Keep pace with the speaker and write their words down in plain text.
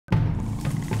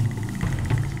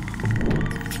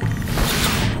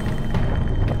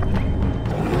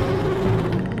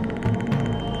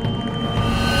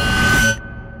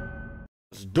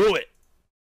do it.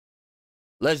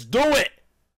 Let's do it.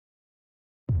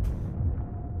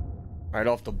 Right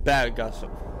off the bat, we got some.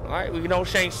 All right, we know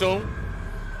Shang Tsung.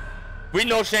 We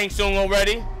know Shang Tsung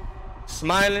already.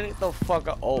 Smiling. Get the fuck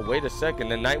up. Oh, wait a second.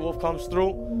 The Nightwolf comes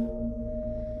through.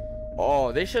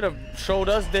 Oh, they should have showed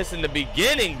us this in the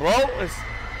beginning, bro.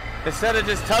 Instead of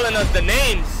just telling us the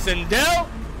names. Sindel,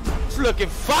 it's looking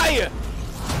fire.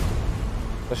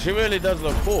 But she really does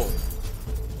look cool.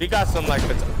 She got some like,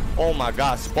 oh my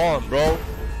god, Spawn, bro.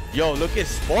 Yo, look at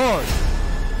Spawn.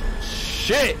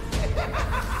 Shit.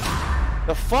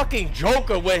 The fucking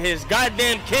Joker with his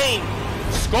goddamn cane.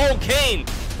 Skull cane.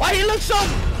 Why he look so,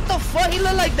 what the fuck he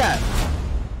look like that?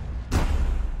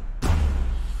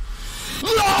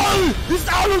 LOL! It's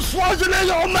Arnold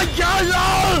Schwarzenegger! Oh my god!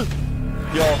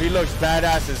 LOL! Yo, he looks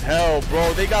badass as hell,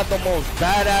 bro. They got the most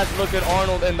badass looking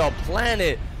Arnold in the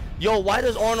planet. Yo, why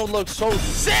does Arnold look so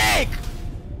sick?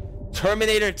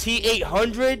 Terminator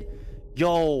T-800?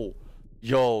 Yo,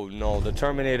 no, the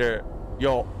Terminator.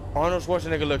 Yo, Arnold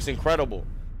Schwarzenegger looks incredible.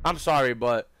 I'm sorry,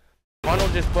 but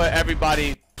Arnold just put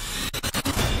everybody.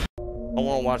 I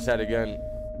want to watch that again.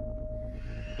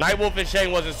 Nightwolf and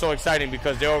Shang wasn't so exciting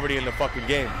because they're already in the fucking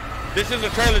game. This is a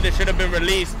trailer that should have been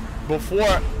released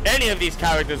before any of these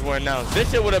characters were announced. This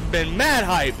shit would have been mad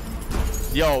hype.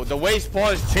 Yo, the way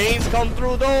Spawn's chains come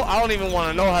through though, I don't even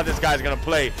want to know how this guy's gonna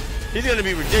play. He's gonna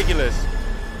be ridiculous.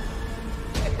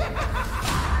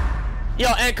 Yo,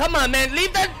 and come on, man,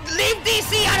 leave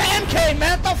DC out of MK,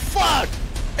 man. What the fuck?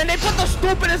 And they put the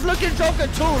stupidest looking Joker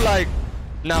too. Like,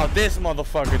 now this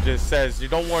motherfucker just says, "You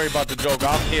don't worry about the Joker.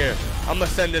 I'm here. I'm gonna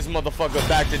send this motherfucker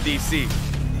back to DC."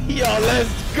 Yo, let's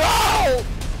go!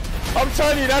 I'm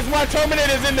telling you, that's why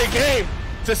Terminator's in the game.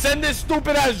 To send this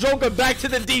stupid ass Joker back to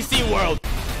the DC world.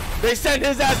 They send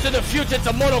his ass to the future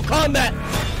to Mortal Kombat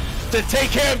to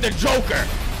take care of the Joker.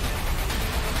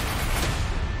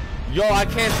 Yo, I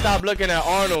can't stop looking at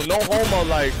Arnold. No homo,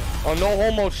 like, or no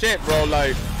homo shit, bro.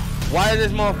 Like, why does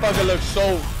this motherfucker look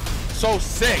so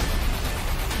sick?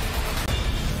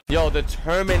 Yo, the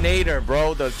Terminator,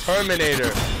 bro. The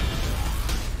Terminator.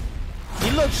 He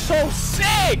looks so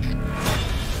sick.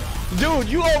 Dude,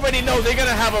 you already know they're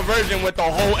gonna have a version with the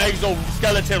whole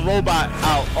exoskeleton robot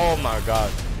out. Oh my god.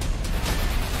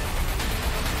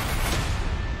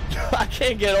 I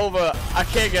can't get over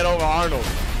Arnold.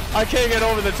 I can't get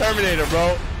over the Terminator,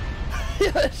 bro.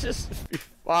 It's just be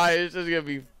fire. It's just gonna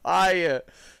be fire.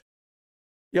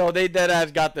 Yo, they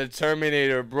deadass got the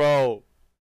Terminator, bro.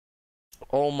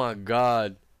 Oh my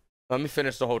god. Let me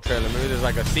finish the whole trailer. Maybe there's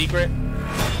like a secret.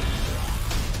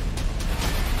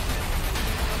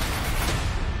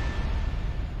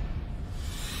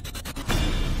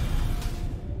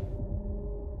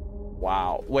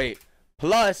 Wow. Wait.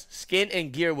 Plus, skin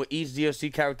and gear with each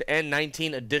DLC character and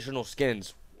 19 additional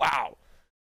skins. Wow.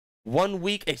 1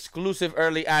 week exclusive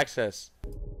early access.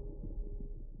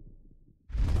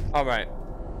 Alright.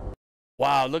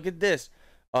 Wow, look at this.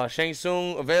 Shang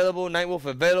Tsung available, Nightwolf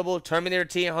available, Terminator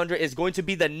T-800 is going to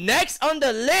be the next on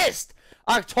the list.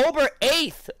 October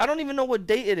 8th. I don't even know what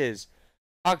date it is.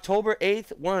 October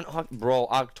 8th. We're in, bro,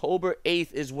 October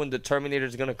 8th is when the Terminator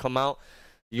is going to come out.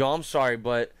 Yo, I'm sorry,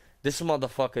 but this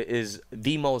motherfucker is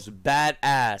the most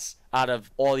badass out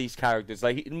of all these characters.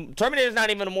 Like, Terminator's not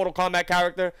even a Mortal Kombat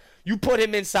character. You put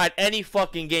him inside any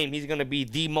fucking game, he's going to be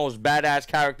the most badass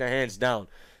character, hands down.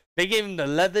 They gave him the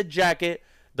leather jacket,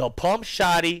 the pump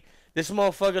shotty. This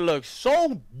motherfucker looks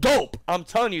so dope. I'm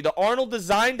telling you, the Arnold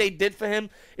design they did for him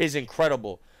is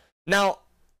incredible. Now,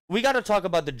 we got to talk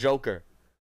about the Joker.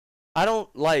 I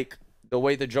don't like the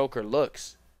way the Joker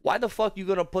looks. Why the fuck you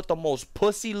going to put the most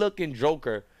pussy-looking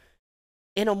Joker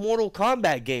in a Mortal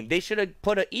Kombat game? They should have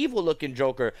put an evil-looking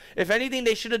Joker. If anything,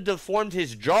 they should have deformed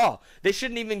his jaw. They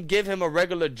shouldn't even give him a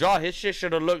regular jaw. His shit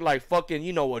should have looked like fucking,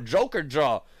 you know, a Joker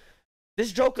jaw.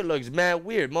 This Joker looks mad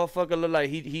weird. Motherfucker look like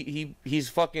he's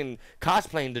fucking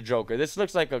cosplaying the Joker. This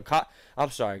looks like a I'm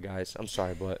sorry, guys. I'm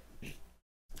sorry, but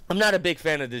I'm not a big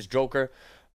fan of this Joker.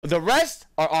 The rest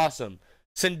are awesome.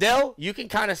 Sindel, you can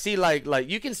kind of see like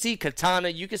you can see Katana,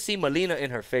 you can see Melina in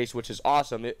her face, which is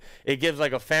awesome. It gives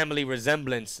like a family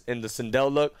resemblance in the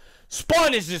Sindel look.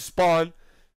 Spawn is just Spawn.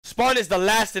 Spawn is the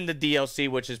last in the DLC,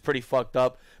 which is pretty fucked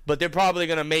up. But they're probably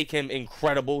going to make him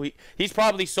incredible. He's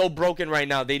probably so broken right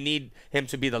now, they need him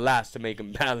to be the last to make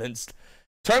him balanced.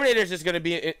 Terminator's just going to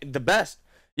be the best.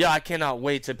 Yeah, I cannot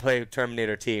wait to play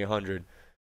Terminator T-800.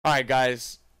 Alright,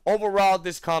 guys. Overall,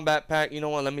 this combat pack, you know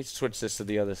what? Let me switch this to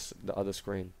the other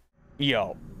screen.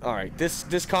 Yo, alright.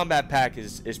 This combat pack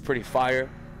is pretty fire.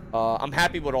 I'm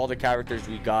happy with all the characters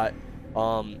we got.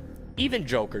 Even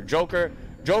Joker.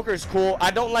 Joker's cool.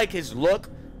 I don't like his look.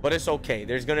 but it's okay.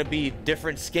 There's gonna be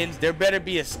different skins. There better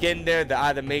be a skin there that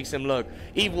either makes him look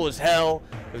evil as hell,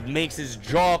 makes his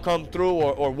jaw come through,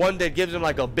 or one that gives him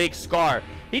like a big scar.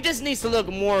 He just needs to look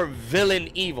more villain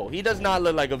evil. He does not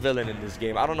look like a villain in this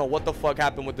game. I don't know what the fuck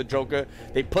happened with the Joker.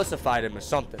 They pussified him or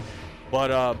something.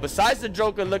 But besides the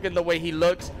Joker looking the way he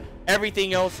looks,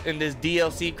 everything else in this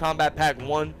DLC Combat Pack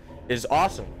 1 is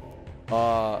awesome.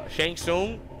 Shang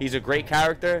Tsung, he's a great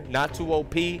character, not too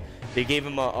OP. They gave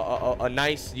him a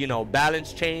nice, you know,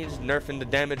 balance change, nerfing the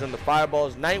damage on the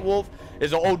fireballs. Nightwolf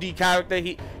is an OD character.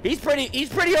 He's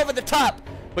pretty over the top,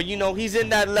 but you know, he's in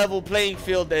that level playing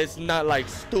field that it's not like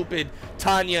stupid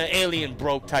Tanya alien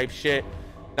broke type shit.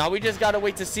 Now we just gotta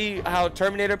wait to see how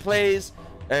Terminator plays,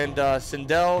 and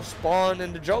Sindel, Spawn,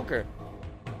 and the Joker.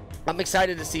 I'm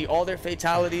excited to see all their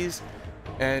fatalities.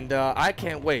 And I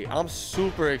can't wait. I'm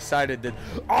super excited that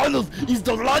Arnold is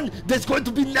the one that's going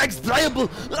to be next playable.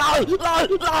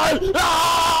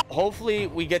 Hopefully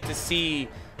we get to see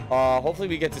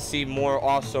more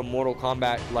awesome Mortal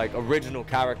Kombat like original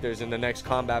characters in the next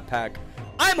combat pack.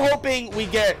 I'm hoping we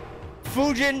get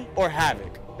Fujin or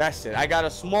Havoc. That's it. I got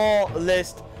a small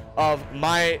list of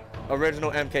my original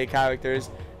MK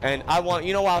characters, and I want,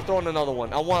 you know what, I'll throw in another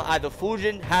one. I want either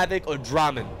Fujin, Havoc, or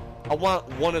Draman. I want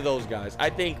one of those guys. I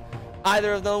think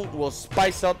either of them will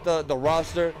spice up the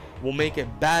roster, will make it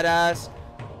badass.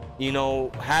 You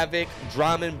know, Havoc,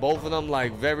 Draman, both of them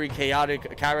like very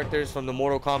chaotic characters from the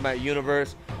Mortal Kombat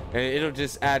universe, and it'll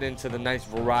just add into the nice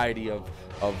variety of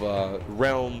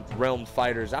realm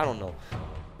fighters. I don't know.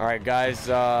 All right, guys,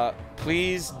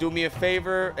 please do me a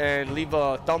favor and leave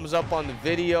a thumbs up on the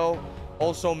video.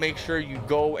 Also, make sure you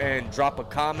go and drop a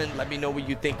comment. Let me know what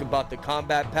you think about the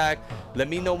combat pack. Let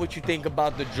me know what you think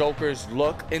about the Joker's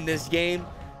look in this game.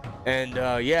 And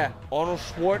yeah, Arnold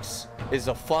Schwartz is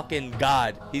a fucking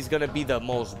god. He's gonna be the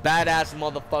most badass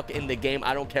motherfucker in the game.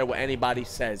 I don't care what anybody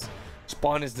says.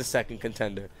 Spawn is the second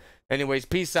contender. Anyways,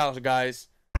 peace out, guys.